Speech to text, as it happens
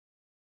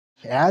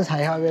As I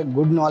have a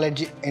good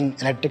knowledge in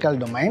electrical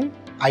domain,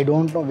 I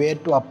don't know where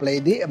to apply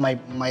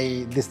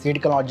this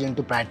technology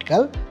into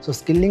practical. So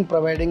Skill-Lync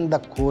providing the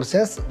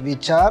courses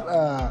which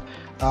are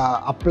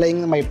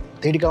applying my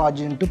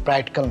technology into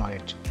practical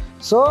knowledge.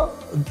 So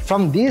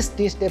from these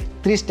three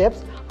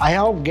steps, I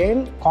have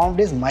gained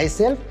confidence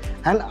myself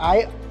and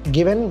I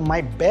given my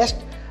best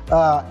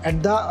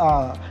at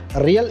the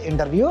real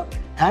interview,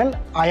 and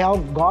I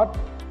have got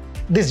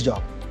this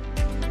job.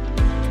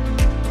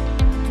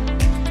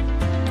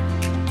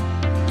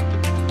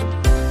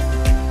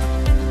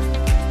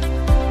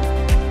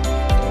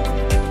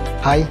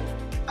 Hi,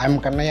 I am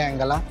Kannaiah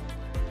Yangla.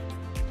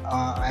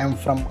 I am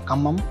from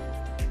Khammam,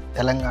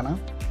 Telangana.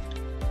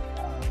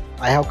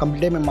 I have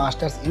completed my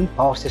Masters in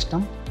Power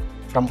System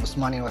from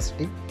Usman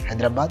University,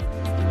 Hyderabad.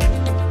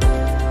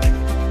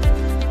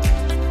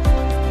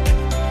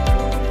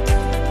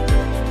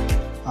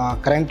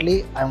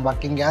 Currently, I am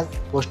working as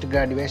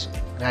post-graduation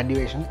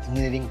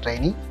engineering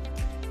trainee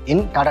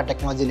in TATA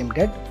Technologies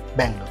Limited,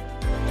 Bangalore.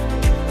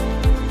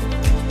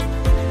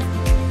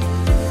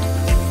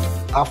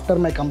 After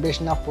my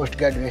completion of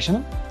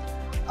post-graduation,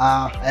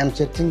 I am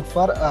searching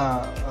for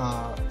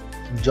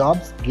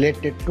jobs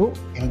related to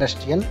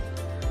industrial,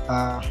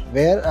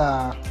 where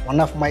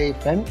one of my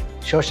friend,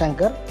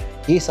 Shoshankar,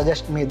 he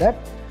suggested me that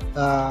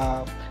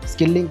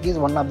Skill-Lync is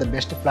one of the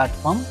best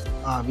platform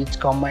which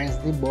combines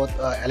the both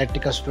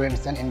electrical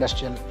students and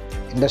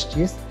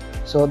industries.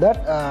 So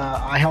that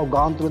I have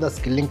gone through the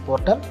Skill-Lync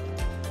portal,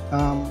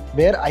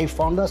 where I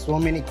found so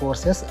many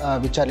courses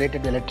which are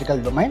related to electrical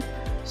domain.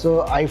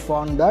 So I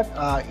found that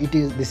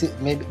this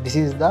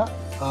is the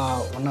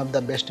one of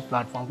the best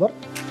platform for.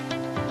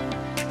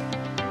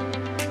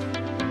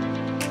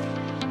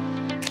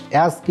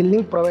 As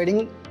Skill-Lync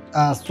providing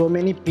so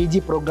many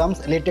PG programs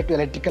related to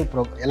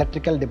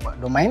electrical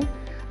domain,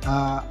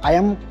 I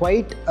am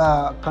quite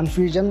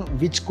confusion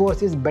which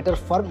course is better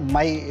for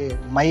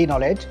my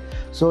knowledge.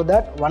 So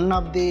that one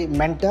of the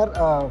mentor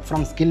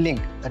from Skill-Lync,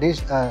 that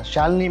is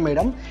Shalini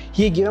madam,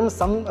 he gave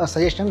some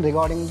suggestion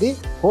regarding the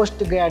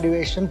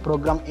post-graduation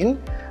program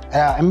in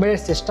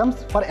embedded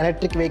systems for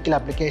electric vehicle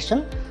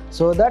application.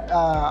 So that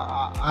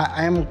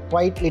I am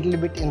quite little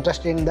bit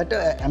interested in that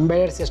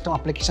embedded system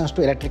applications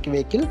to electric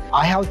vehicle.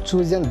 I have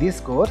chosen this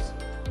course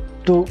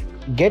to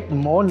get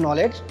more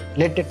knowledge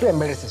related to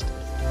embedded systems.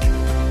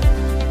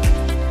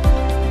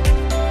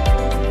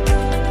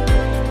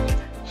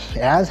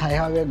 As I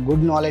have a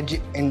good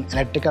knowledge in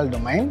electrical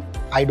domain,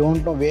 I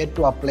don't know where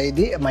to apply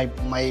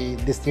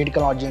this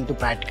technology into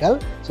practical.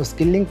 So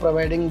Skill-Lync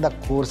providing the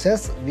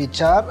courses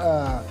which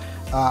are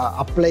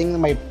applying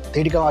my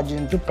technology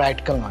into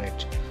practical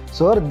knowledge.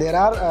 So there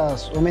are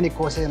so many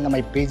courses in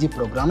my PG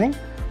programming.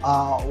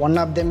 One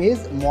of them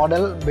is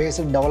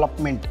model-based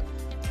development,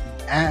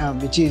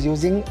 which is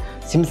using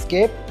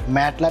Simscape,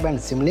 MATLAB and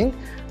Simlink.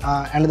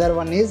 Another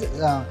one is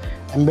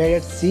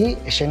embedded C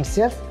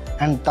essentials.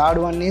 And third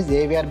one is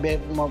AVR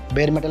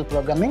bare metal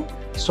programming,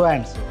 so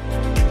and so.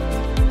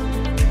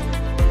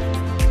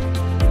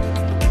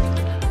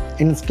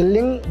 In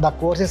Skill-Lync, the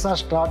courses are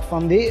start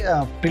from the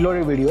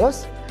preloaded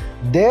videos.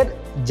 There,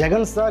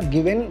 Jagans are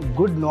given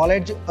good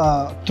knowledge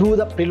through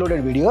the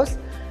preloaded videos.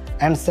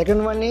 And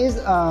second one is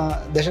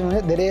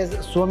there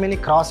is so many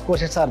cross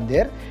courses are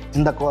there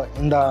in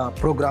the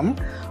program,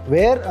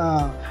 where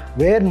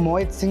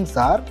Mohit Singhs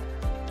are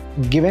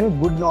given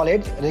good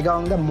knowledge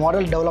regarding the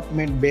model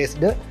development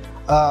based.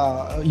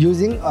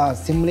 Using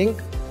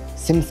Simlink,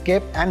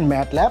 Simscape and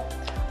MATLAB,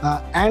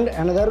 and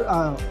another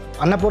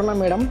Annapurna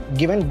madam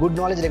given good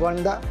knowledge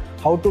regarding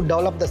how to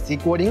develop the C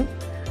coding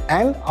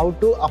and how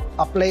to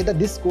apply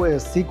this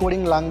C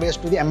coding language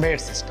to the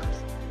embedded systems.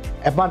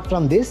 Apart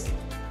from this,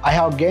 I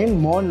have gained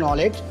more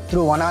knowledge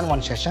through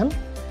one-on-one session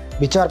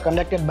which are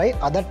conducted by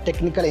other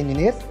technical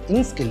engineers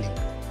in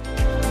Skill-Lync.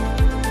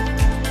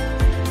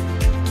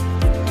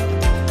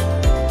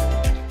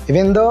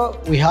 Even though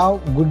we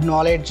have good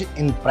knowledge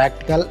in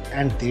practical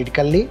and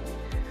theoretically,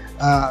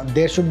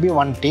 there should be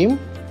one team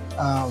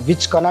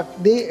which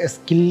connect the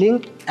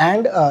Skill-Lync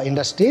and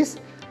industries.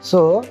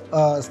 So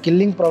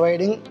Skill-Lync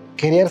providing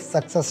career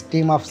success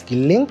team of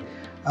Skill-Lync,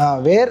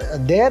 where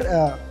their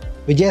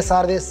Vijay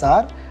Sardes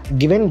are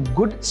given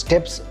good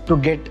steps to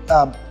get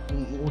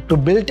to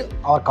build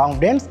our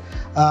confidence.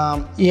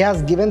 He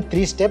has given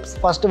 3 steps.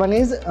 First one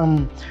is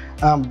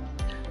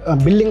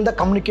building the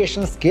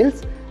communication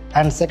skills.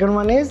 And second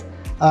one is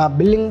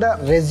building the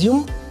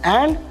resume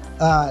and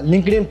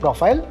LinkedIn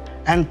profile.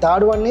 And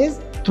third one is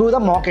through the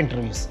mock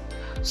interviews.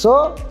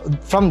 So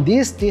from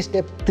these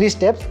 3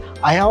 steps,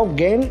 I have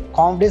gained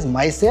confidence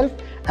myself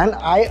and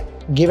I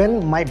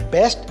given my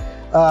best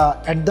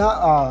at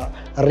the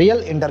real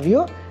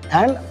interview,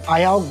 and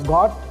I have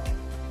got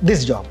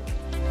this job.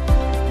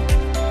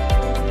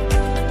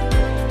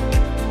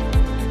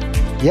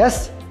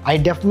 Yes, I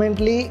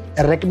definitely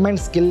recommend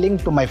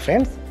Skill-Lync to my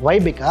friends. Why?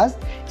 Because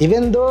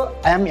even though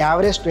I am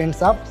average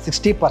students of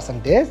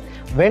 60%,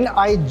 when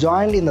I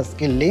joined in the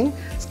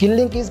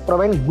Skill-Lync is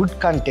providing good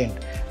content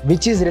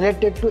which is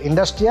related to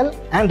industrial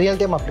and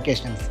real-time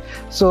applications.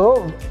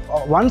 So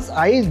once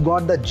I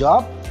got the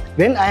job,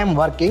 when I am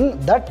working,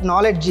 that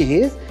knowledge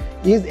is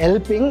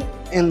helping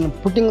in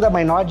putting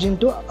my knowledge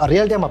into a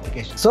real-time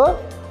application.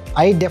 So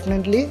I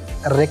definitely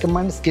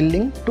recommend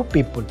Skill-Lync to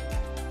people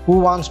who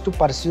wants to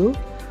pursue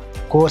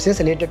courses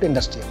related to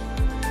industry.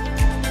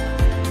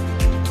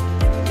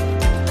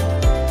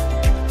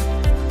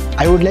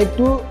 I would like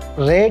to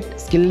rate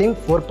Skill-Lync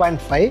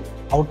 4.5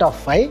 out of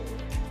 5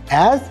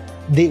 as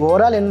the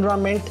overall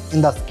environment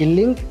in the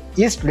Skill-Lync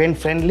is student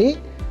friendly,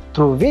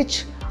 through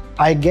which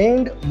I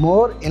gained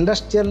more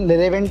industrial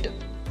relevant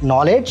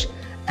knowledge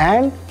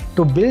and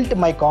to build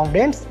my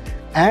confidence,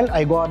 and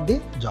I got the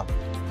job.